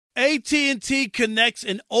AT&T connects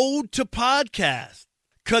an ode to podcast.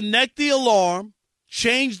 Connect the alarm,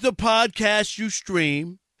 change the podcast you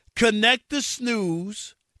stream, connect the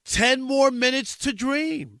snooze, 10 more minutes to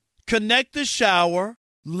dream. Connect the shower,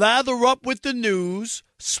 lather up with the news,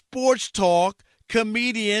 sports talk,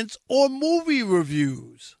 comedians, or movie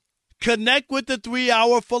reviews. Connect with the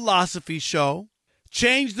 3-hour philosophy show.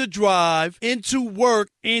 Change the drive into work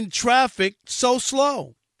in traffic so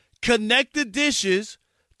slow. Connect the dishes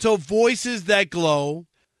to voices that glow.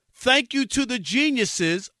 Thank you to the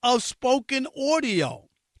geniuses of spoken audio.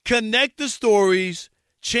 Connect the stories,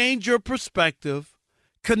 change your perspective.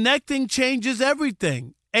 Connecting changes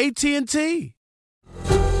everything. AT&T.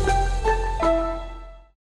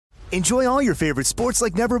 Enjoy all your favorite sports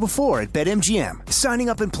like never before at BetMGM. Signing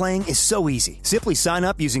up and playing is so easy. Simply sign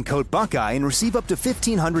up using code Buckeye and receive up to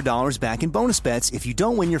 $1,500 back in bonus bets if you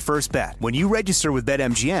don't win your first bet. When you register with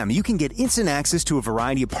BetMGM, you can get instant access to a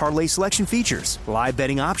variety of parlay selection features, live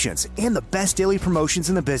betting options, and the best daily promotions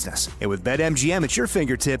in the business. And with BetMGM at your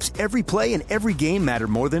fingertips, every play and every game matter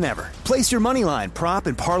more than ever. Place your moneyline, prop,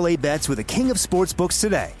 and parlay bets with the king of sportsbooks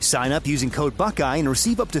today. Sign up using code Buckeye and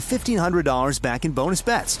receive up to $1,500 back in bonus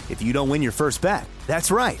bets if you don't win your first bet.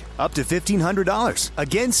 That's right, up to $1,500.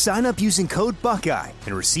 Again, sign up using code Buckeye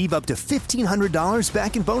and receive up to $1,500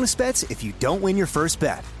 back in bonus bets if you don't win your first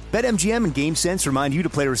bet. BetMGM and GameSense remind you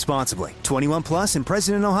to play responsibly. 21 plus and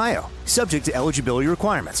present in Ohio. Subject to eligibility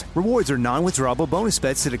requirements. Rewards are non-withdrawable bonus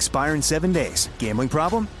bets that expire in 7 days. Gambling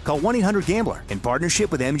problem? Call 1-800-GAMBLER in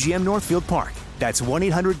partnership with MGM Northfield Park. That's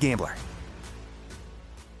 1-800-GAMBLER.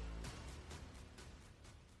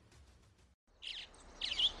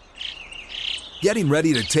 Getting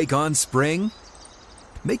ready to take on spring?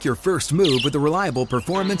 Make your first move with the reliable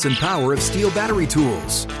performance and power of Steel battery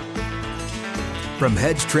tools. From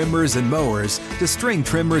hedge trimmers and mowers to string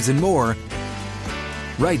trimmers and more,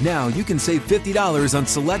 right now you can save $50 on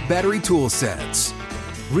select battery tool sets.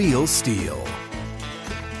 Real Steel.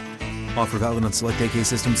 Offer valid on select AK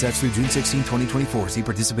system sets through June 16, 2024. See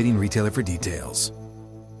participating retailer for details.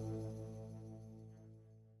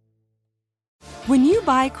 When you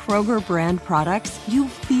buy Kroger brand products, you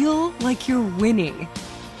feel like you're winning.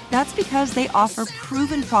 That's because they offer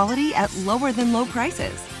proven quality at lower than low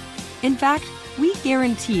prices. In fact, we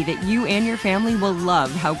guarantee that you and your family will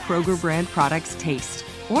love how Kroger brand products taste,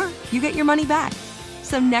 or you get your money back.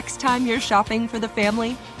 So next time you're shopping for the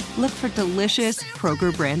family, look for delicious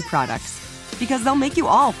Kroger brand products, because they'll make you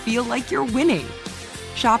all feel like you're winning.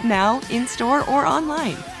 Shop now, in-store, or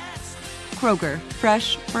online. Kroger,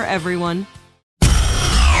 fresh for everyone.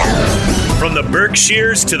 From the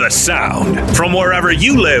Berkshires to the Sound, from wherever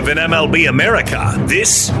you live in MLB America,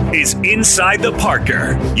 this is Inside the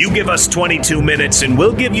Parker. You give us 22 minutes and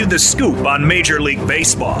we'll give you the scoop on Major League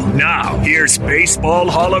Baseball. Now, here's Baseball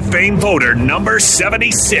Hall of Fame voter number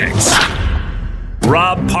 76,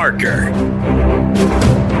 Rob Parker.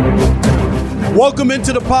 Welcome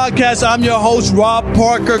into the podcast. I'm your host, Rob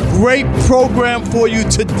Parker. Great program for you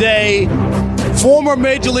today. Former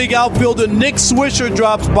Major League outfielder Nick Swisher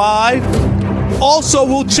drops by. Also,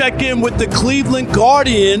 we'll check in with the Cleveland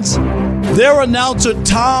Guardians. Their announcer,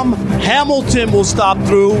 Tom Hamilton, will stop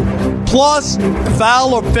through. Plus,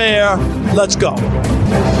 foul or fair. Let's go.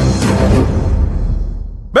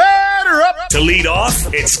 Batter up! To lead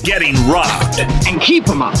off, it's Getting Robbed. And keep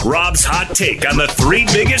them up. Rob's hot take on the 3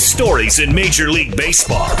 biggest stories in Major League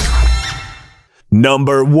Baseball.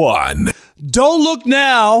 Number 1. Don't look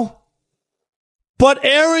now, but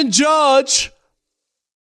Aaron Judge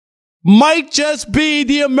might just be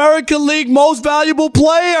the American League most valuable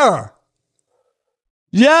player.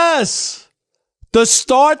 Yes, the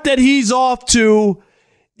start that he's off to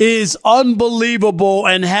is unbelievable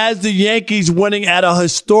and has the Yankees winning at a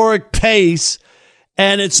historic pace.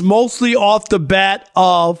 And it's mostly off the bat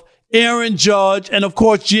of Aaron Judge and, of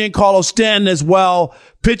course, Giancarlo Stanton as well.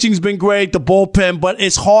 Pitching's been great, the bullpen, but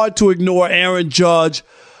it's hard to ignore Aaron Judge,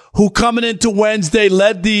 who coming into Wednesday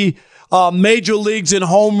led the major leagues in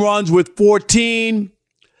home runs with 14.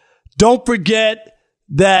 Don't forget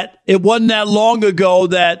that it wasn't that long ago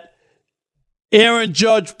that Aaron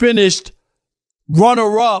Judge finished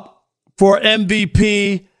runner-up for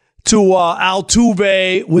MVP to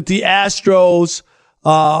Altuve with the Astros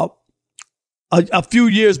a few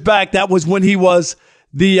years back. That was when he was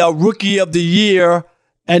the Rookie of the Year,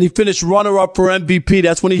 and he finished runner-up for MVP.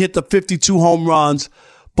 That's when he hit the 52 home runs.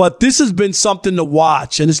 But this has been something to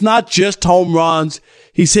watch, and it's not just home runs.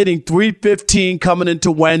 He's hitting .315 coming into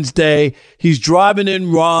Wednesday. He's driving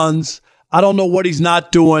in runs. I don't know what he's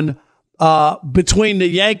not doing. Between the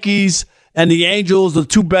Yankees and the Angels, the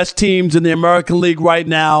 2 best teams in the American League right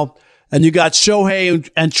now, and you got Shohei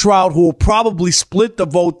and Trout, who will probably split the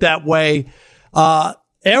vote that way.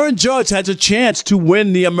 Aaron Judge has a chance to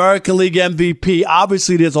win the American League MVP.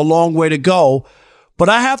 Obviously, there's a long way to go, but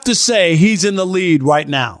I have to say he's in the lead right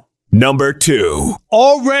now. Number 2.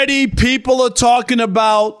 Already, people are talking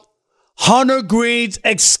about Hunter Green's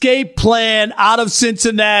escape plan out of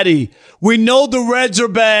Cincinnati. We know the Reds are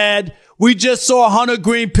bad. We just saw Hunter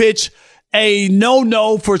Green pitch a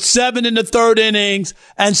no-no for 7 in the third innings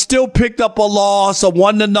and still picked up a loss, a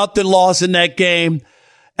 1-0 loss in that game.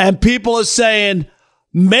 And people are saying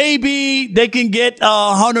maybe they can get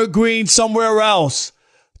Hunter Green somewhere else,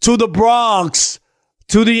 to the Bronx,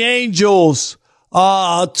 to the Angels,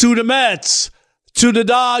 to the Mets, to the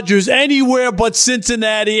Dodgers, anywhere but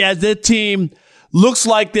Cincinnati, as their team looks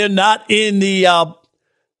like they're not in the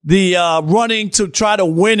running to try to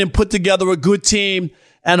win and put together a good team.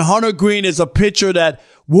 And Hunter Green is a pitcher that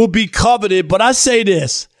will be coveted. But I say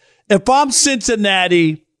this, if I'm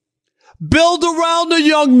Cincinnati, build around the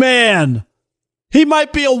young man. He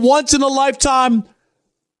might be a once-in-a-lifetime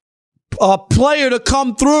player to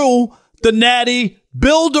come through the Natty.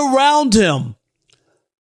 Build around him.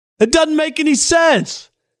 It doesn't make any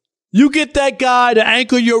sense. You get that guy to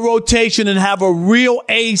anchor your rotation and have a real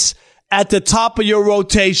ace at the top of your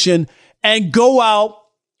rotation and go out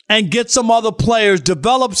and get some other players,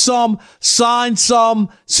 develop some, sign some.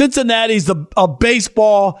 Cincinnati's a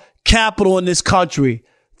baseball capital in this country.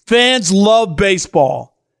 Fans love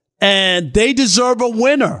baseball, and they deserve a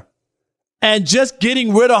winner. And just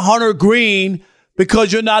getting rid of Hunter Green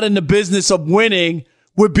because you're not in the business of winning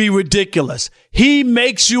would be ridiculous. He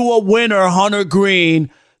makes you a winner, Hunter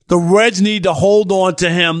Green. The Reds need to hold on to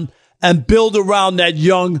him and build around that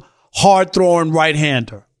young, hard-throwing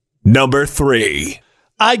right-hander. Number 3.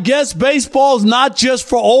 I guess baseball's not just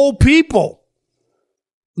for old people.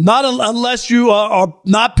 Not unless you are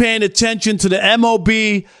not paying attention to the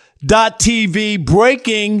MLB.TV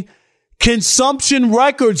breaking consumption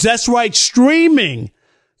records. That's right, streaming.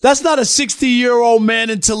 That's not a 60-year-old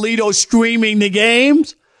man in Toledo streaming the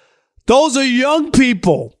games. Those are young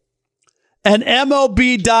people. And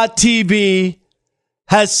MLB.TV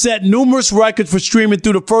has set numerous records for streaming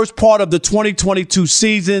through the first part of the 2022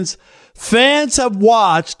 seasons. Fans have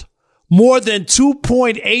watched more than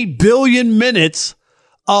 2.8 billion minutes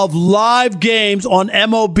of live games on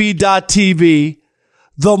MLB.TV,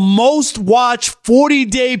 the most watched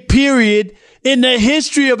 40-day period in the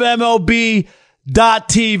history of MLB.TV.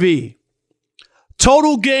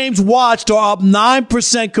 Total games watched are up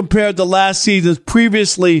 9% compared to last season's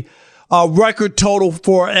previously record total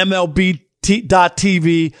for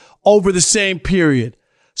MLB.TV over the same period.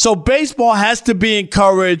 So baseball has to be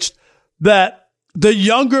encouraged that the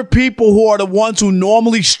younger people who are the ones who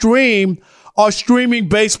normally stream are streaming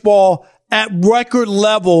baseball at record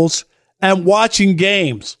levels and watching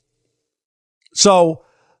games. So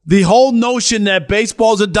the whole notion that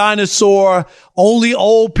baseball's a dinosaur, only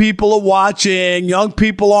old people are watching, young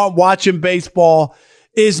people aren't watching baseball,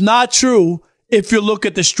 is not true if you look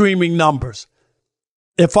at the streaming numbers.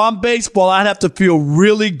 If I'm baseball, I'd have to feel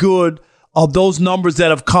really good of those numbers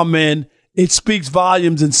that have come in. It speaks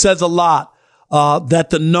volumes and says a lot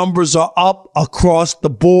that the numbers are up across the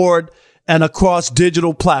board and across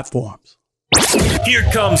digital platforms. Here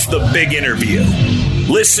comes the big interview.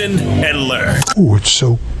 Listen and learn. Oh, it's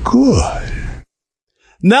so good.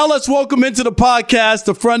 Now let's welcome into the podcast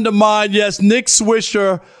a friend of mine, yes, Nick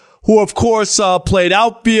Swisher, who, of course, played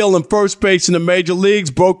outfield and first base in the major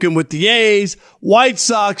leagues, broken with the A's, White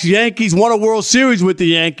Sox, Yankees, won a World Series with the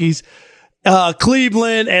Yankees,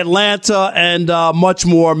 Cleveland, Atlanta, and much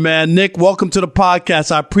more, man. Nick, welcome to the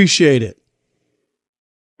podcast. I appreciate it.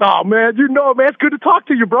 Oh, man, man, it's good to talk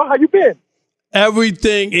to you, bro. How you been?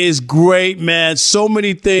 Everything is great, man. So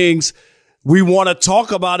many things we want to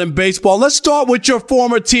talk about in baseball. Let's start with your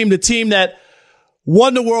former team, the team that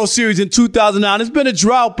won the World Series in 2009. It's been a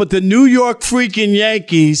drought, but the New York freaking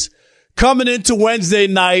Yankees coming into Wednesday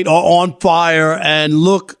night are on fire and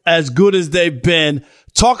look as good as they've been.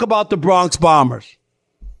 Talk about the Bronx Bombers.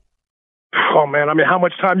 Oh, man, I mean, how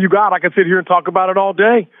much time you got? I can sit here and talk about it all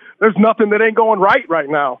day. There's nothing that ain't going right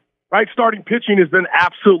now. Right? Starting pitching has been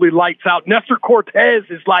absolutely lights out. Nestor Cortez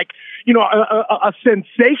is like, a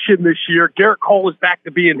sensation this year. Garrett Cole is back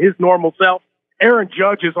to being his normal self. Aaron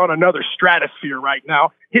Judge is on another stratosphere right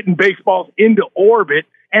now, hitting baseballs into orbit.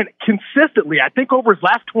 And consistently, I think over his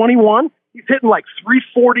last 21, he's hitting like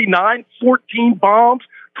 349, 14 bombs,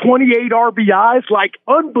 28 RBIs, like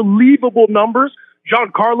unbelievable numbers.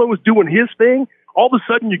 Giancarlo is doing his thing. All of a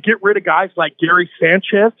sudden, you get rid of guys like Gary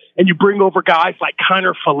Sanchez, and you bring over guys like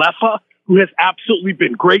Kiner Falefa, who has absolutely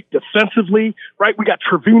been great defensively, right? We got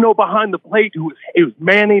Trevino behind the plate who is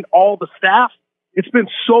manning all the staff. It's been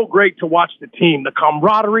so great to watch the team. The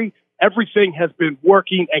camaraderie, everything has been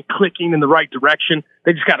working and clicking in the right direction.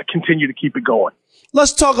 They just got to continue to keep it going.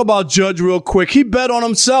 Let's talk about Judge real quick. He bet on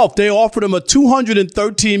himself. They offered him a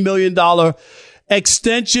 $213 million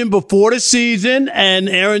extension before the season, and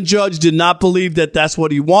Aaron Judge did not believe that that's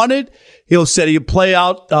what he wanted. He said he'd play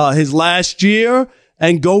out his last year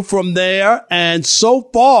and go from there. And so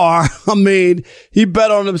far, I mean, he bet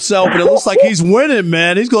on himself, and it looks like he's winning,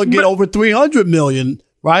 man. He's going to get over $300 million,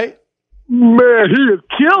 right? Man, he is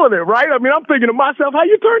killing it, right? I mean, I'm thinking to myself, how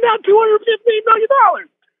you turn down $215 million?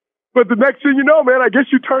 But the next thing you know, man, I guess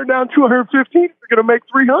you turn down $215, you're going to make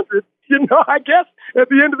 $300. You know, I guess at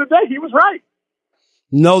the end of the day, he was right.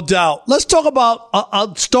 No doubt. Let's talk about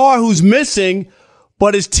a star who's missing,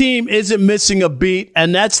 but his team isn't missing a beat,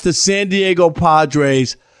 and that's the San Diego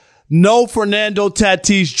Padres. No Fernando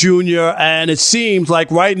Tatis Jr., and it seems like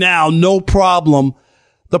right now, no problem.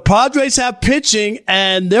 The Padres have pitching,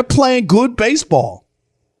 and they're playing good baseball.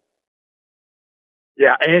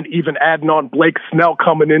 Yeah, and even adding on Blake Snell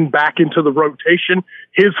coming in back into the rotation.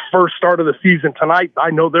 His first start of the season tonight. I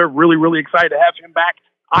know they're really, really excited to have him back.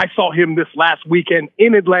 I saw him this last weekend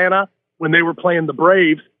in Atlanta when they were playing the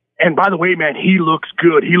Braves. And by the way, man, he looks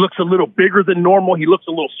good. He looks a little bigger than normal. He looks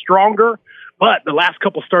a little stronger. But the last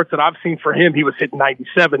couple starts that I've seen for him, he was hitting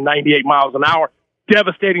 97, 98 miles an hour.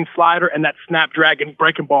 Devastating slider, and that snapdragon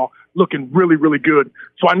breaking ball looking really, really good.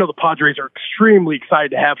 So I know the Padres are extremely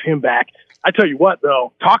excited to have him back. I tell you what,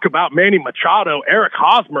 though, talk about Manny Machado, Eric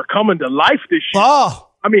Hosmer coming to life this year. Oh,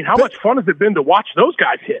 I mean, how much fun has it been to watch those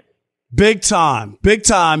guys hit? Big time, big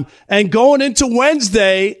time. And going into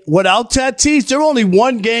Wednesday, without Tatis, they're only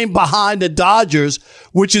one game behind the Dodgers,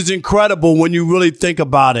 which is incredible when you really think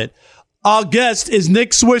about it. Our guest is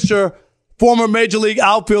Nick Swisher, former Major League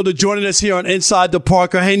outfielder, joining us here on Inside the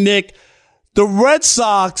Parker. Hey, Nick, the Red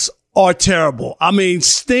Sox are terrible. I mean,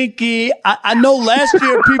 stinky. I know last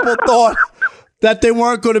year people thought that they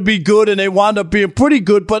weren't going to be good, and they wound up being pretty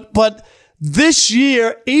good. But this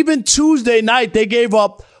year, even Tuesday night, they gave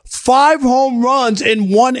up 5 home runs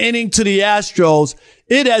in 1 inning to the Astros.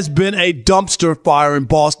 It has been a dumpster fire in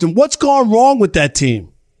Boston. What's gone wrong with that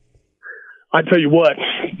team? I tell you what,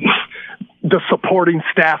 the supporting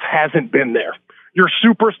staff hasn't been there. Your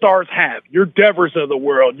superstars have. Your Devers of the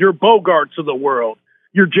world, your Bogarts of the world,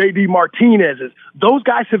 your J.D. Martinez's. Those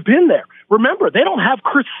guys have been there. Remember, they don't have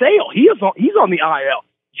Chris Sale. He's on the IL.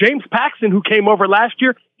 James Paxton, who came over last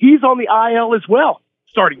year, he's on the IL as well.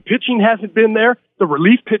 Starting pitching hasn't been there. The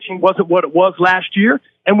relief pitching wasn't what it was last year.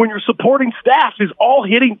 And when your supporting staff is all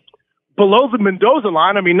hitting below the Mendoza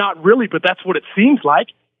line, I mean, not really, but that's what it seems like.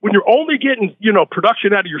 When you're only getting,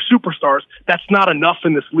 production out of your superstars, that's not enough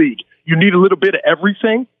in this league. You need a little bit of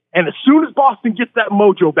everything. And as soon as Boston gets that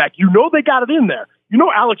mojo back, they got it in there.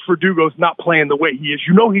 Alex Verdugo's not playing the way he is.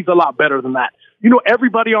 He's a lot better than that.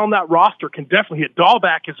 Everybody on that roster can definitely hit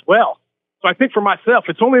Dahlback as well. So I think for myself,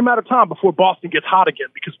 it's only a matter of time before Boston gets hot again,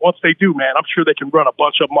 because once they do, man, I'm sure they can run a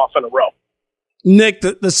bunch of them off in a row. Nick,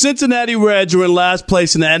 the Cincinnati Reds are in last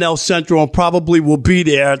place in the NL Central and probably will be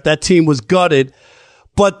there. That team was gutted.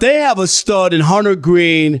 But they have a stud in Hunter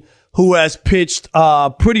Green who has pitched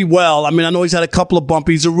pretty well. I mean, I know he's had a couple of bumps.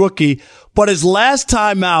 He's a rookie. But his last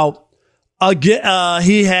time out,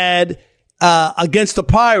 he had against the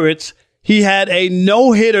Pirates, he had a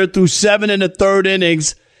no-hitter through 7 1/3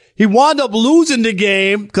 innings. He wound up losing the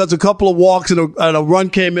game because a couple of walks and a run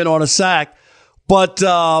came in on a sack. But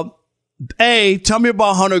A, tell me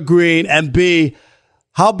about Hunter Green, and B,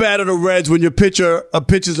 how bad are the Reds when your pitcher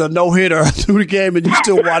pitches a no-hitter through the game and you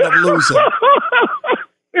still wind up losing?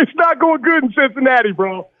 It's not going good in Cincinnati,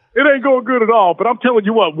 bro. It ain't going good at all. But I'm telling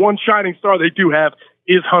you what, one shining star they do have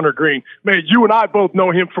is Hunter Green. Man, you and I both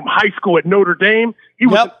know him from high school at Notre Dame. He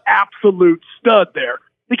was an absolute stud there.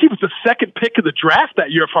 I think he was the second pick of the draft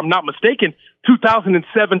that year, if I'm not mistaken,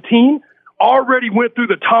 2017. Already went through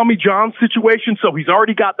the Tommy John situation, so he's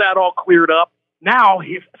already got that all cleared up. Now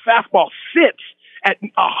his fastball sits at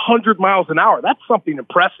 100 miles an hour. That's something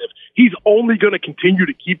impressive. He's only going to continue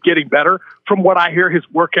to keep getting better. From what I hear, his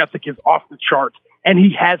work ethic is off the charts, and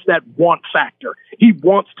he has that want factor. He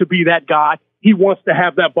wants to be that guy. He wants to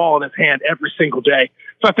have that ball in his hand every single day.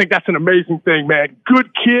 So I think that's an amazing thing, man.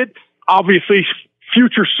 Good kid, obviously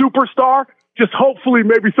future superstar. Just hopefully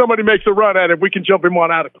maybe somebody makes a run at it. We can jump him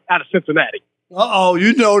on out of Cincinnati. Uh-oh,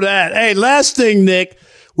 you know that. Hey, last thing, Nick.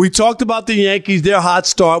 We talked about the Yankees, their hot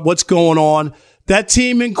start, what's going on. That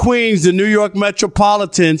team in Queens, the New York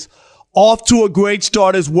Metropolitans, off to a great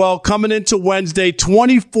start as well, coming into Wednesday,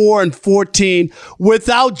 24-14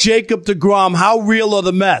 without Jacob deGrom. How real are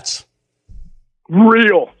the Mets?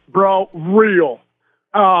 Real, bro, real.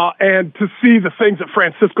 And to see the things that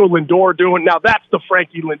Francisco Lindor doing, now that's the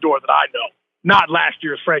Frankie Lindor that I know, not last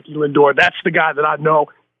year's Frankie Lindor. That's the guy that I know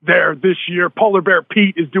there this year. Polar Bear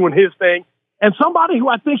Pete is doing his thing. And somebody who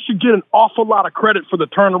I think should get an awful lot of credit for the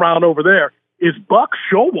turnaround over there is Buck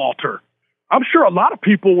Showalter. I'm sure a lot of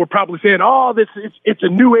people were probably saying, oh, it's a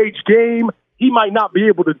new age game. He might not be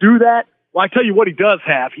able to do that. Well, I tell you what he does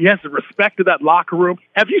have. He has the respect of that locker room.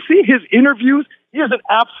 Have you seen his interviews? He is an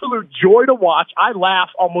absolute joy to watch. I laugh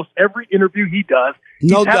almost every interview he does.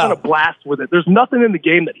 He's having a blast with it. There's nothing in the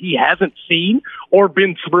game that he hasn't seen or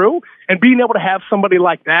been through. And being able to have somebody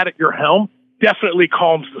like that at your helm definitely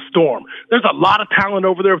calms the storm. There's a lot of talent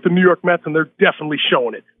over there with the New York Mets, and they're definitely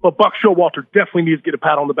showing it. But Buck Showalter definitely needs to get a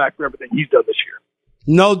pat on the back for everything he's done this year.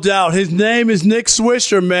 No doubt. His name is Nick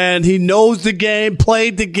Swisher, man. He knows the game,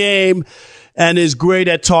 played the game, and is great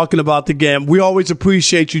at talking about the game. We always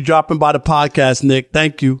appreciate you dropping by the podcast, Nick.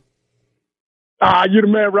 Thank you. You're the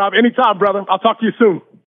man, Rob. Anytime, brother. I'll talk to you soon.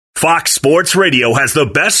 Fox Sports Radio has the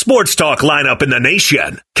best sports talk lineup in the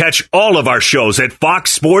nation. Catch all of our shows at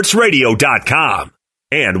foxsportsradio.com.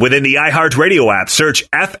 And within the iHeartRadio app, search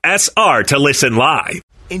FSR to listen live.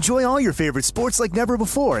 Enjoy all your favorite sports like never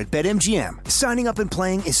before at BetMGM. Signing up and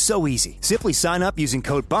playing is so easy. Simply sign up using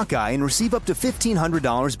code Buckeye and receive up to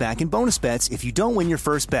 $1,500 back in bonus bets if you don't win your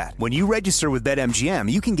first bet. When you register with BetMGM,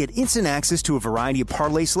 you can get instant access to a variety of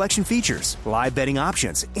parlay selection features, live betting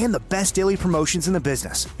options, and the best daily promotions in the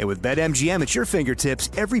business. And with BetMGM at your fingertips,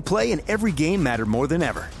 every play and every game matter more than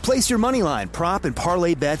ever. Place your moneyline, prop, and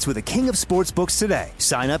parlay bets with the king of sportsbooks today.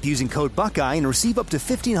 Sign up using code Buckeye and receive up to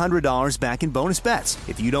 $1,500 back in bonus bets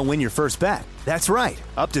if you don't win your first bet. That's right,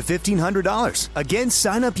 up to $1,500. Again,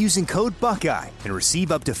 sign up using code Buckeye and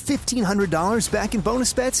receive up to $1,500 back in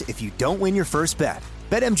bonus bets if you don't win your first bet.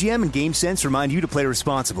 BetMGM and GameSense remind you to play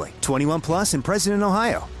responsibly. 21 plus and present in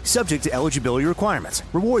Ohio. Subject to eligibility requirements.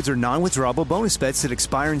 Rewards are non-withdrawable bonus bets that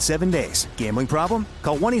expire in 7 days. Gambling problem?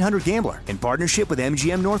 Call 1-800-GAMBLER in partnership with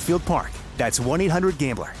MGM Northfield Park. That's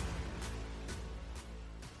 1-800-GAMBLER.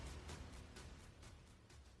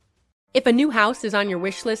 If a new house is on your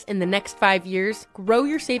wish list in the next 5 years, grow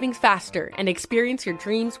your savings faster and experience your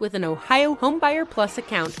dreams with an Ohio Homebuyer Plus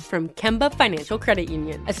account from Kemba Financial Credit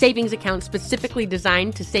Union. A savings account specifically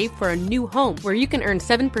designed to save for a new home where you can earn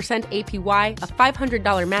 7% APY, a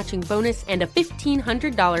 $500 matching bonus, and a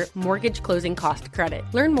 $1,500 mortgage closing cost credit.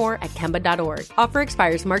 Learn more at Kemba.org. Offer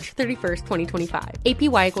expires March 31st, 2025.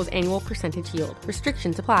 APY equals annual percentage yield.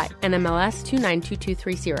 Restrictions apply. NMLS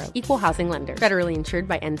 292230. Equal housing lender. Federally insured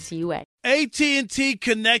by NCUA. AT&T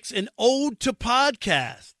connects an ode to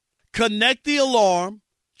podcast. Connect the alarm,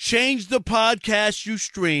 change the podcast you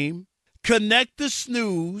stream, connect the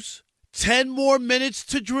snooze, 10 more minutes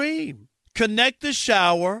to dream. Connect the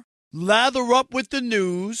shower, lather up with the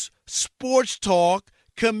news, sports talk,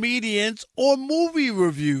 comedians, or movie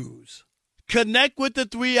reviews. Connect with the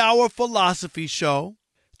 3-hour philosophy show.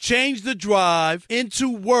 Change the drive into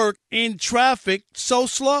work in traffic so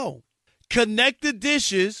slow. Connect the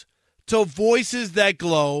dishes to voices that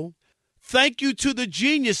glow. Thank you to the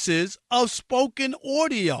geniuses of spoken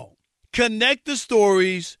audio. Connect the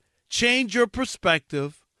stories, change your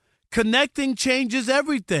perspective. Connecting changes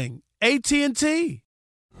everything. AT&T.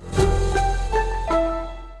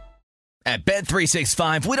 At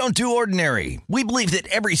Bet365, we don't do ordinary. We believe that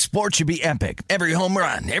every sport should be epic. Every home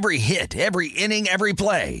run, every hit, every inning, every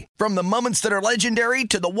play. From the moments that are legendary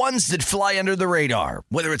to the ones that fly under the radar.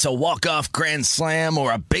 Whether it's a walk-off grand slam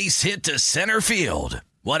or a base hit to center field.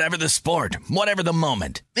 Whatever the sport, whatever the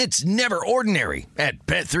moment. It's never ordinary at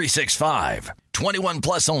Bet365. 21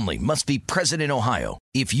 plus only. Must be present in Ohio.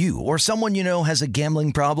 If you or someone you know has a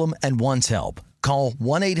gambling problem and wants help, call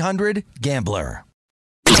 1-800-GAMBLER.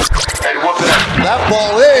 That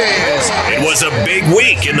ball is. It was a big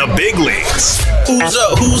week in the big leagues. Who's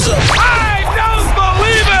up? I don't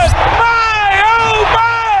believe it! My, oh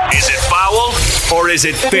my! Is it foul or is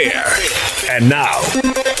it fair? And now,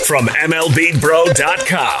 from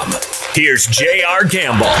MLBBro.com, here's J.R.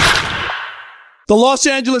 Gamble. The Los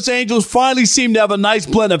Angeles Angels finally seem to have a nice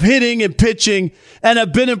blend of hitting and pitching and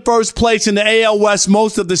have been in first place in the AL West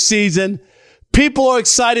most of the season. People are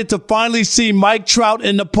excited to finally see Mike Trout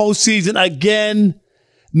in the postseason again.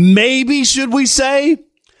 Maybe, should we say?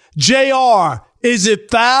 JR, is it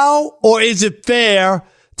foul or is it fair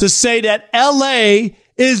to say that LA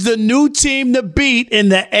is the new team to beat in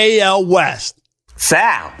the AL West?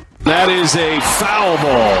 Foul. That is a foul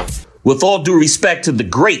ball. With all due respect to the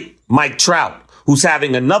great Mike Trout, who's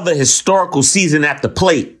having another historical season at the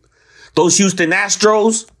plate. Those Houston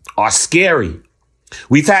Astros are scary.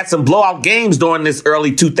 We've had some blowout games during this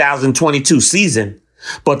early 2022 season,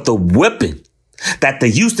 but the whipping that the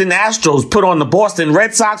Houston Astros put on the Boston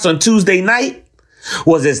Red Sox on Tuesday night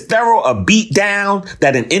was as thorough a beatdown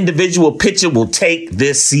that an individual pitcher will take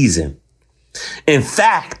this season. In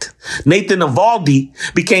fact, Nathan Eovaldi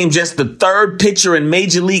became just the third pitcher in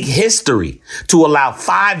Major League history to allow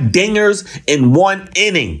 5 dingers in 1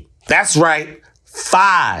 inning. That's right,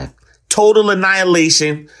 5. Total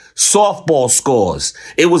annihilation, softball scores.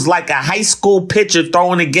 It was like a high school pitcher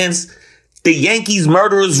throwing against the Yankees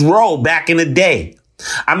Murderers Row back in the day.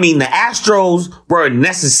 I mean, the Astros weren't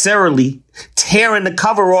necessarily tearing the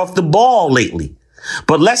cover off the ball lately.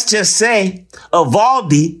 But let's just say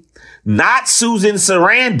Eovaldi, not Susan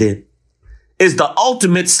Sarandon, is the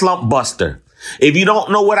ultimate slump buster. If you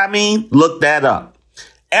don't know what I mean, look that up.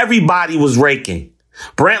 Everybody was raking.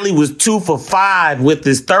 Brantley was 2 for 5 with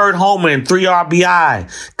his 3rd homer and 3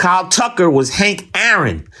 RBI. Kyle Tucker was Hank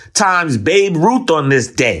Aaron times Babe Ruth on this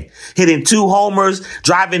day, hitting 2 homers,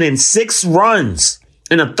 driving in 6 runs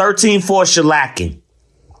in a 13-4 shellacking.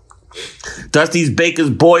 Dusty's Baker's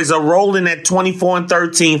boys are rolling at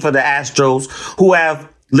 24-13 for the Astros, who have,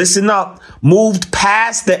 listen up, moved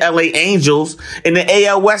past the LA Angels in the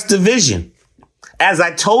AL West Division. As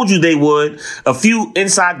I told you they would a few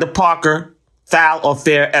Inside the Parker Foul or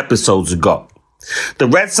Fair episodes ago. The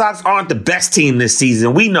Red Sox aren't the best team this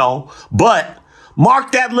season, we know, but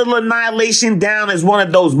mark that little annihilation down as one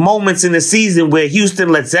of those moments in the season where Houston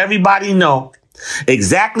lets everybody know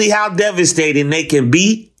exactly how devastating they can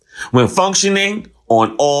be when functioning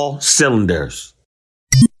on all cylinders.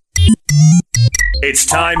 It's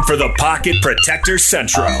time for the Pocket Protector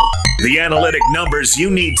Central. The analytic numbers you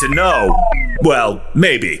need to know. Well,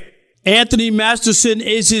 maybe. Anthony Masterson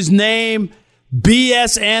is his name.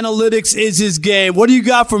 BS Analytics is his game. What do you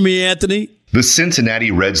got for me, Anthony? The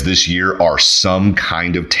Cincinnati Reds this year are some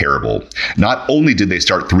kind of terrible. Not only did they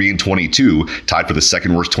start 3-22, tied for the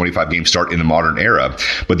second worst 25-game start in the modern era,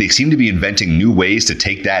 but they seem to be inventing new ways to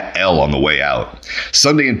take that L on the way out.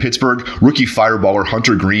 Sunday in Pittsburgh, rookie fireballer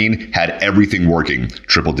Hunter Green had everything working.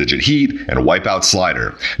 Triple-digit heat and a wipeout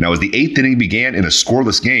slider. Now, as the 8th inning began in a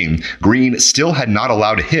scoreless game, Green still had not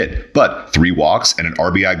allowed a hit, but 3 walks and an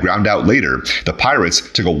RBI ground out later, the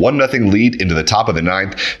Pirates took a 1-0 lead into the top of the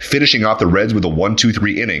 9th, finishing off the Reds with a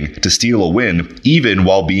 1-2-3 inning to steal a win, even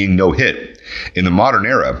while being no hit. In the modern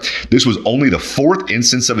era, this was only the 4th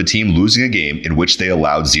instance of a team losing a game in which they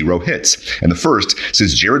allowed 0 hits, and the first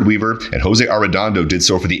since Jared Weaver and Jose Arredondo did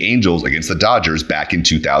so for the Angels against the Dodgers back in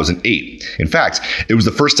 2008. In fact, it was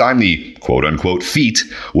the first time the quote-unquote feat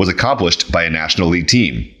was accomplished by a National League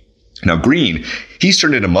team. Now, Green, he's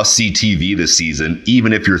turned into must-see TV this season,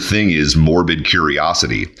 even if your thing is morbid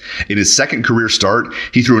curiosity. In his second career start,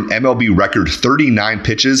 he threw an MLB record 39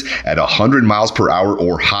 pitches at 100 miles per hour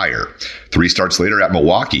or higher. 3 starts later at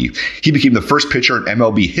Milwaukee, he became the first pitcher in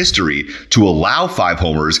MLB history to allow 5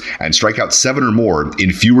 homers and strike out 7 or more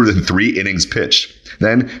in fewer than 3 innings pitched.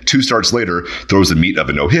 Then, 2 starts later, throws the meat of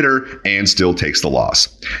a no-hitter and still takes the loss.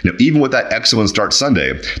 Now, even with that excellent start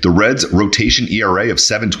Sunday, the Reds' rotation ERA of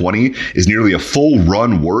 7.20 is nearly a full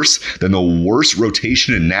run worse than the worst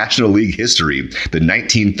rotation in National League history, the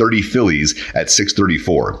 1930 Phillies at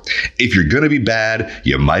 6.34. If you're going to be bad,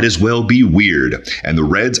 you might as well be weird, and the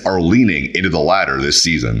Reds are leaning into the latter this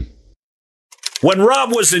season. When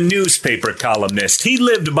Rob was a newspaper columnist, he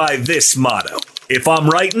lived by this motto: if I'm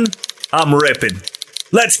writing, I'm ripping.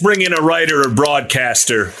 Let's bring in a writer or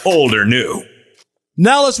broadcaster, old or new.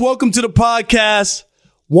 Now let's welcome to the podcast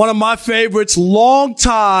one of my favorites,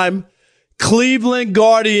 longtime Cleveland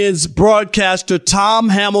Guardians broadcaster, Tom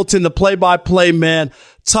Hamilton, the play-by-play man.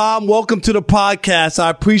 Tom, welcome to the podcast. I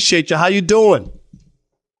appreciate you. How you doing?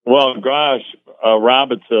 Well, gosh,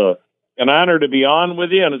 Rob, it's an honor to be on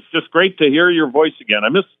with you, and it's just great to hear your voice again. I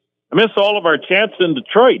miss all of our chats in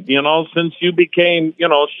Detroit, since you became,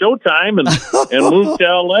 Showtime and moved to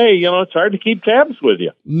L.A. It's hard to keep tabs with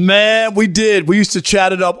you. Man, we did. We used to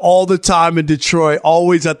chat it up all the time in Detroit,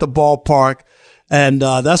 always at the ballpark. And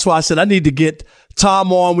that's why I said I need to get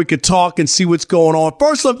Tom on. We could talk and see what's going on.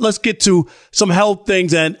 First, let's get to some health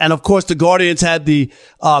things. And of course, the Guardians had the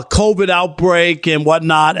COVID outbreak and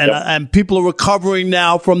whatnot, and people are recovering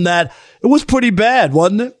now from that. It was pretty bad,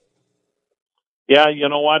 wasn't it? Yeah, you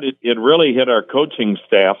know what? It really hit our coaching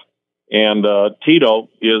staff, and Tito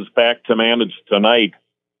is back to manage tonight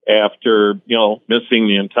after, missing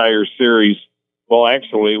the entire series. Well,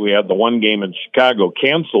 actually, we had the one game in Chicago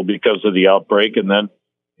canceled because of the outbreak, and then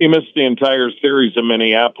he missed the entire series in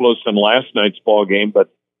Minneapolis and last night's ball game.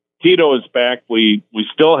 But Tito is back. We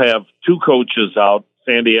still have two coaches out,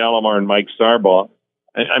 Sandy Alomar and Mike Sarbaugh.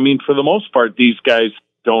 I mean, for the most part, these guys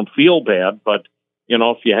don't feel bad, but,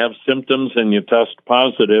 if you have symptoms and you test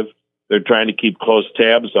positive, they're trying to keep close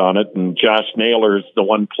tabs on it. And Josh Naylor is the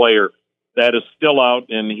one player that is still out,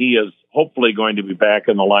 and he is hopefully going to be back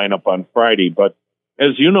in the lineup on Friday. But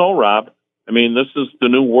as you know, Rob, I mean, this is the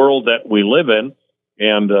new world that we live in.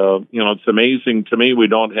 And, it's amazing to me we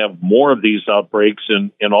don't have more of these outbreaks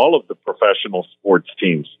in all of the professional sports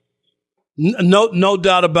teams. No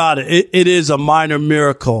doubt about it. It is a minor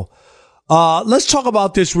miracle. Let's talk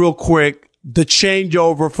about this real quick. The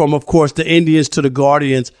changeover from, of course, the Indians to the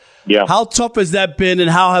Guardians. Yeah. How tough has that been, and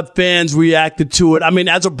how have fans reacted to it? I mean,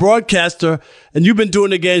 as a broadcaster, and you've been doing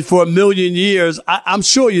the game for a million years, I'm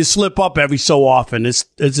sure you slip up every so often. Is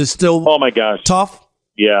it still oh my gosh tough?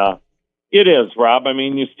 Yeah, it is, Rob. I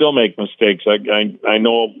mean, you still make mistakes. I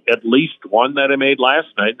know at least one that I made last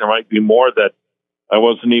night. There might be more that I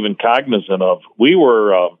wasn't even cognizant of. We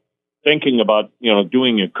were thinking about,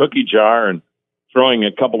 doing a cookie jar and throwing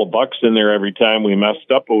a couple of bucks in there every time we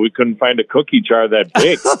messed up, but we couldn't find a cookie jar that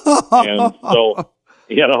big. And so,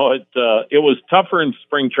 it was tougher in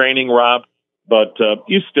spring training, Rob, but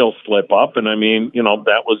you still slip up. And I mean,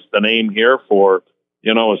 that was the name here for,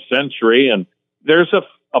 a century. And there's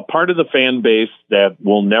a part of the fan base that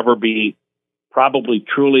will never be probably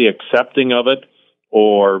truly accepting of it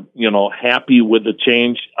or, happy with the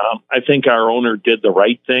change. I think our owner did the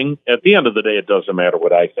right thing. At the end of the day, it doesn't matter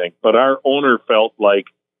what I think, but our owner felt like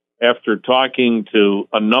after talking to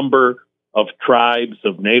a number of tribes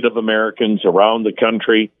of Native Americans around the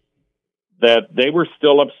country that they were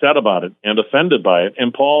still upset about it and offended by it.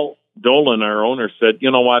 And Paul Dolan, our owner, said,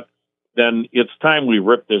 you know what, then it's time we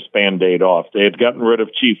rip this Band-Aid off. They had gotten rid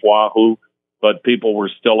of Chief Wahoo, but people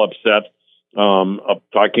were still upset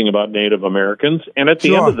talking about Native Americans. And at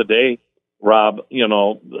the end of the day, Rob,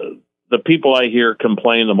 the people I hear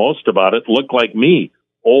complain the most about it look like me,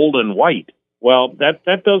 old and white. Well, that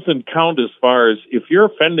doesn't count as far as if you're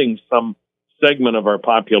offending some segment of our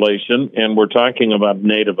population, and we're talking about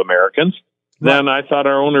Native Americans, then I thought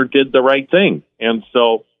our owner did the right thing. And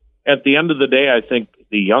so at the end of the day, I think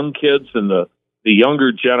the young kids and the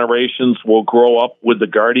younger generations will grow up with the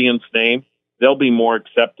Guardians name. They'll be more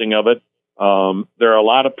accepting of it. There are a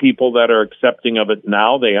lot of people that are accepting of it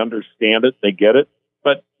now. They understand it. They get it.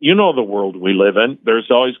 But the world we live in. There's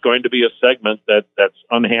always going to be a segment that's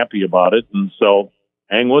unhappy about it. And so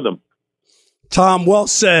hang with them. Tom, well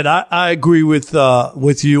said. I agree with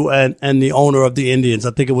you and the owner of the Indians.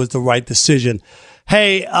 I think it was the right decision.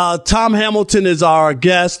 Hey, Tom Hamilton is our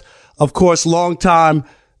guest. Of course, longtime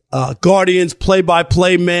Guardians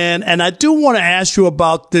play-by-play man. And I do want to ask you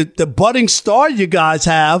about the budding star you guys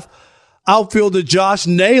have, outfielder Josh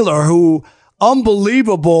Naylor, who,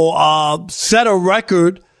 unbelievable, set a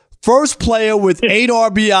record. First player with 8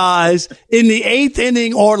 RBIs in the 8th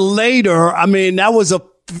inning or later. I mean, that was a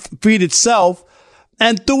feat itself.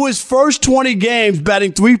 And through his first 20 games,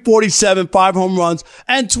 batting .347, 5 home runs,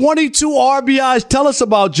 and 22 RBIs. Tell us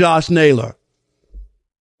about Josh Naylor.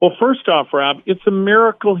 Well, first off, Rob, it's a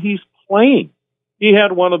miracle he's playing. He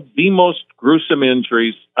had one of the most gruesome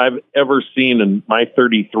injuries I've ever seen in my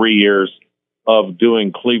 33 years of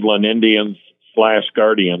doing Cleveland Indians /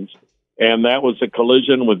 Guardians. And that was a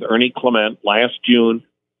collision with Ernie Clement last June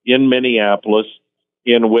in Minneapolis,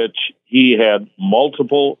 in which he had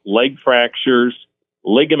multiple leg fractures,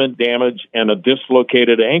 ligament damage, and a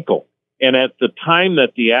dislocated ankle. And at the time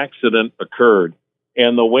that the accident occurred,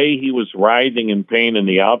 and the way he was writhing in pain in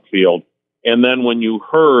the outfield, and then when you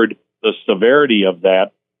heard the severity of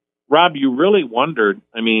that, Rob, you really wondered,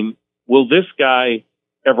 I mean, will this guy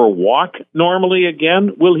ever walk normally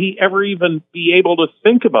again? Will he ever even be able to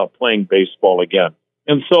think about playing baseball again?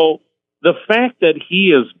 And so the fact that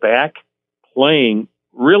he is back playing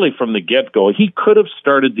really from the get-go, he could have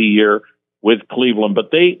started the year with Cleveland, but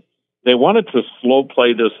they wanted to slow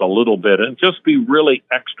play this a little bit and just be really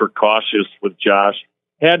extra cautious with Josh,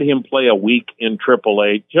 had him play a week in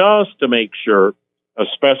AAA just to make sure,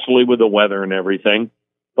 especially with the weather and everything.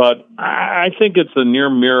 But I think it's a near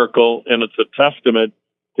miracle, and it's a testament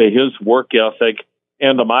to his work ethic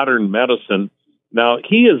and the modern medicine. Now,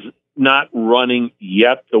 he is not running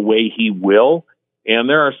yet the way he will, and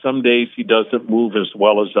there are some days he doesn't move as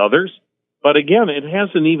well as others. But again, it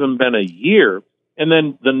hasn't even been a year. And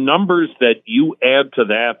then the numbers that you add to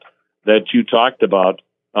that you talked about,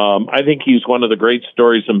 I think he's one of the great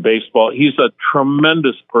stories in baseball. He's a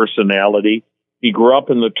tremendous personality. He grew up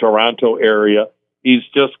in the Toronto area. He's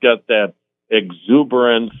just got that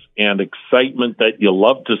exuberance and excitement that you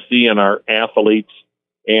love to see in our athletes.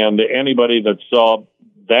 And anybody that saw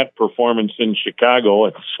that performance in Chicago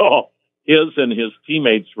and saw his and his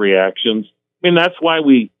teammates' reactions. I mean, that's why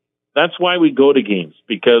we go to games,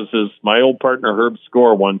 because as my old partner Herb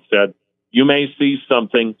Score once said, you may see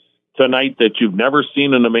something tonight that you've never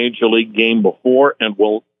seen in a major league game before and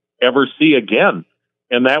will ever see again.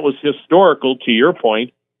 And that was historical, to your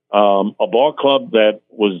point. A ball club that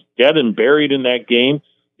was dead and buried in that game.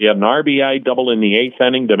 You had an RBI double in the 8th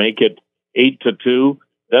inning to make it 8-2.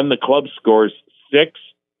 Then the club scores 6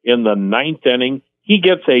 in the 9th inning. He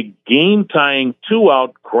gets a game-tying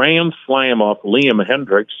 2-out grand slam off Liam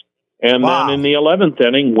Hendricks. And then in the 11th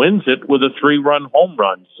inning, wins it with a 3-run home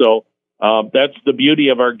run. So that's the beauty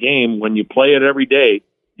of our game. When you play it every day,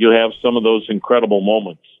 you have some of those incredible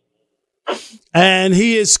moments. And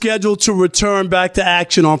he is scheduled to return back to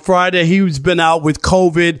action on Friday. He's been out with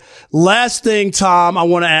COVID. Last thing, Tom, I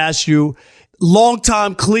want to ask you,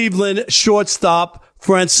 longtime Cleveland shortstop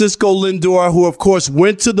Francisco Lindor, who, of course,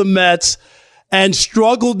 went to the Mets and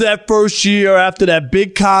struggled that first year after that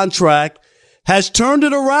big contract, has turned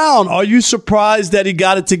it around. Are you surprised that he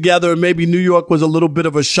got it together and maybe New York was a little bit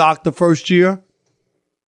of a shock the first year?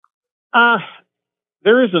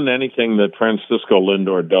 There isn't anything that Francisco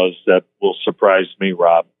Lindor does that will surprise me,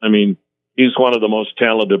 Rob. I mean, he's one of the most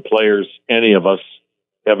talented players any of us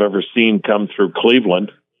have ever seen come through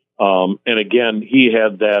Cleveland. And again, he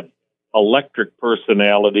had that electric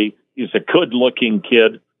personality. He's a good-looking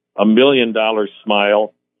kid, $1 million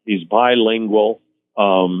smile. He's bilingual.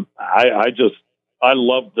 I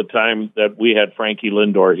love the time that we had Frankie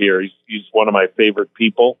Lindor here. He's one of my favorite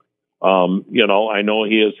people. I know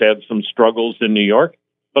he has had some struggles in New York,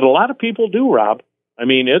 but a lot of people do, Rob. I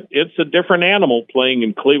mean, it's a different animal playing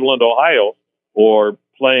in Cleveland, Ohio, or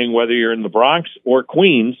playing whether you're in the Bronx or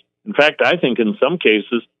Queens. In fact, I think in some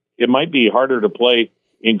cases it might be harder to play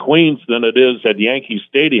in Queens than it is at Yankee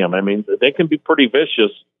Stadium. I mean, they can be pretty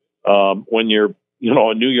vicious when you're,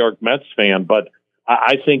 a New York Mets fan, but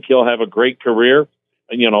I think he'll have a great career.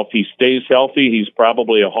 And, if he stays healthy, he's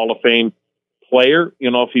probably a Hall of Fame player,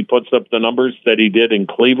 if he puts up the numbers that he did in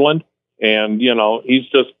Cleveland. And,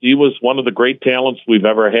 he was one of the great talents we've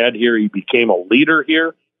ever had here. He became a leader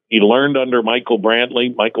here. He learned under Michael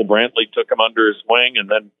Brantley. Michael Brantley took him under his wing. And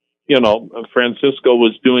then, Francisco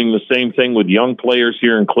was doing the same thing with young players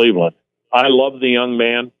here in Cleveland. I love the young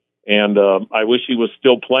man, and I wish he was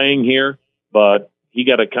still playing here, but he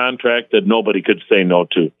got a contract that nobody could say no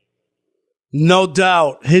to. No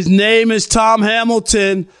doubt. His name is Tom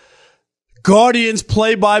Hamilton, Guardians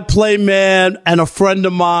play-by-play man and a friend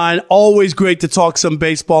of mine. Always great to talk some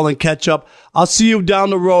baseball and catch up. I'll see you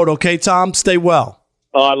down the road, okay, Tom? Stay well.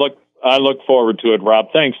 I look forward to it,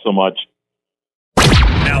 Rob. Thanks so much.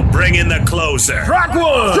 Now bring in the closer. Strike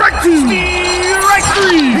one. Strike two. Strike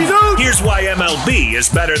three. He's out. Here's why MLB is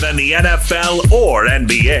better than the NFL or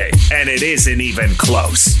NBA, and it isn't even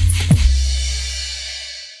close.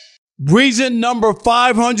 Reason number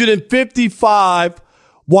 555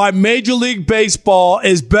 why Major League Baseball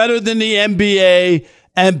is better than the NBA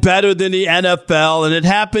and better than the NFL. And it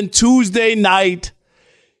happened Tuesday night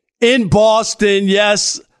in Boston.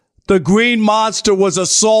 Yes, the Green Monster was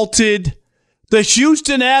assaulted. The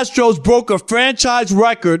Houston Astros broke a franchise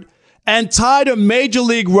record and tied a Major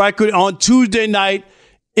League record on Tuesday night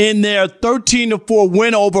in their 13-4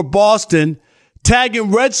 win over Boston,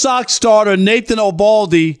 tagging Red Sox starter Nathan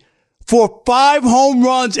Eovaldi for 5 home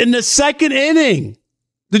runs in the second inning.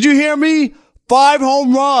 Did you hear me? 5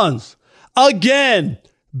 home runs. Again,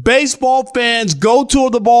 baseball fans go to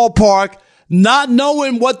the ballpark not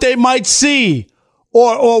knowing what they might see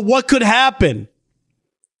or what could happen.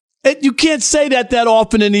 You can't say that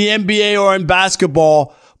often in the NBA or in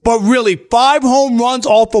basketball, but really 5 home runs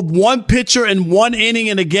off of one pitcher in one inning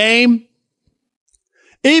in a game?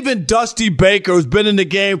 Even Dusty Baker, who's been in the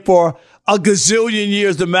game for a gazillion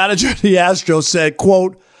years, the manager of the Astros, said,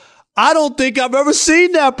 quote, "I don't think I've ever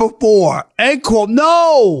seen that before," end quote.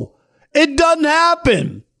 No, it doesn't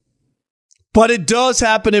happen. But it does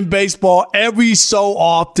happen in baseball every so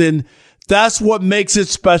often. That's what makes it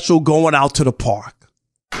special going out to the park.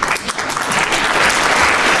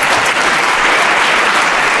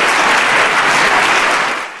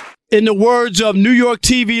 In the words of New York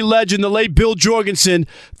TV legend, the late Bill Jorgensen,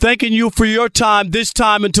 thanking you for your time this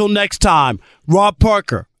time until next time. Rob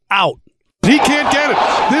Parker, out. He can't get it.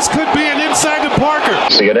 This could be an inside to Parker.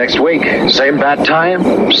 See you next week. Same bat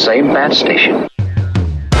time, same bat station.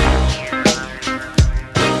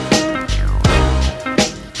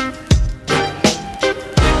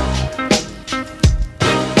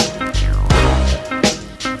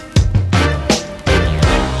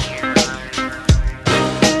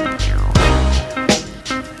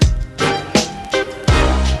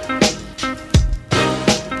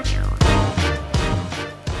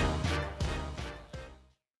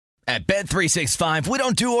 At Bet365, we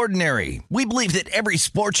don't do ordinary. We believe that every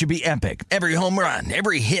sport should be epic. Every home run,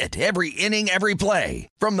 every hit, every inning, every play.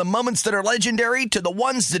 From the moments that are legendary to the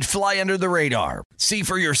ones that fly under the radar. See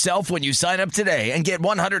for yourself when you sign up today and get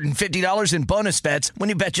 $150 in bonus bets when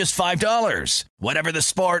you bet just $5. Whatever the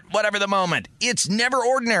sport, whatever the moment, it's never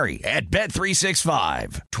ordinary at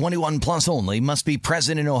Bet365. 21 plus only. Must be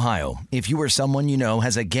present in Ohio. If you or someone you know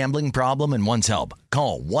has a gambling problem and wants help,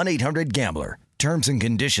 call 1-800-GAMBLER. Terms and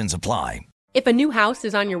conditions apply. If a new house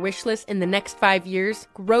is on your wish list in the next 5 years,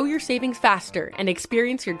 grow your savings faster and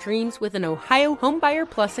experience your dreams with an Ohio Homebuyer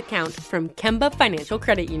Plus account from Kemba Financial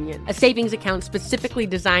Credit Union. A savings account specifically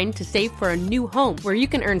designed to save for a new home where you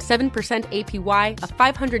can earn 7% APY,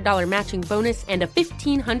 a $500 matching bonus, and a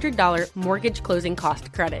 $1,500 mortgage closing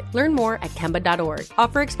cost credit. Learn more at Kemba.org.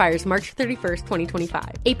 Offer expires March 31st, 2025.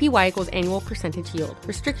 APY equals annual percentage yield.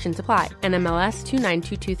 Restrictions apply. NMLS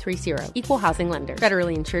 292230. Equal housing lender.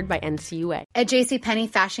 Federally insured by NCUA. At JCPenney,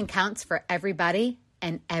 fashion counts for everybody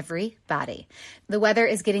and everybody. The weather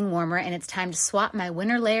is getting warmer and it's time to swap my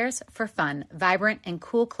winter layers for fun, vibrant, and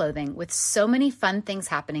cool clothing. With so many fun things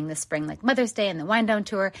happening this spring, like Mother's Day and the Wind Down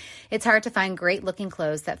Tour, it's hard to find great looking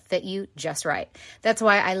clothes that fit you just right. That's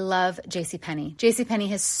why I love JCPenney. JCPenney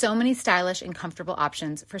has so many stylish and comfortable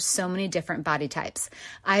options for so many different body types.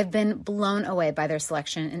 I've been blown away by their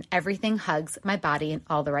selection, and everything hugs my body in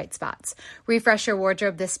all the right spots. Refresh your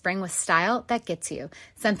wardrobe this spring with style that gets you.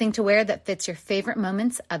 Something to wear that fits your favorite moments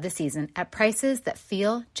of the season at prices that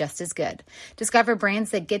feel just as good. Discover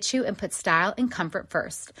brands that get you and put style and comfort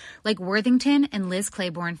first, like Worthington and Liz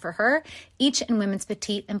Claiborne for her, each in women's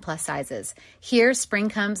petite and plus sizes. Here, spring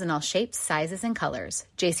comes in all shapes, sizes, and colors.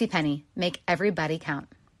 JCPenney, make everybody count.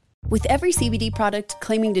 With every CBD product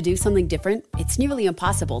claiming to do something different, it's nearly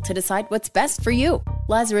impossible to decide what's best for you.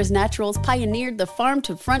 Lazarus Naturals pioneered the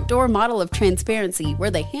farm-to-front-door model of transparency,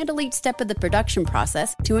 where they handle each step of the production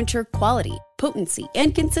process to ensure quality, potency,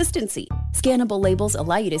 and consistency. Scannable labels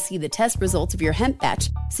allow you to see the test results of your hemp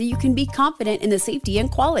batch, so you can be confident in the safety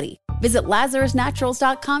and quality. Visit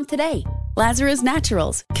LazarusNaturals.com today. Lazarus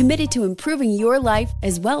Naturals, committed to improving your life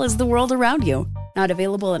as well as the world around you. Not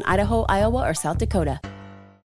available in Idaho, Iowa, or South Dakota.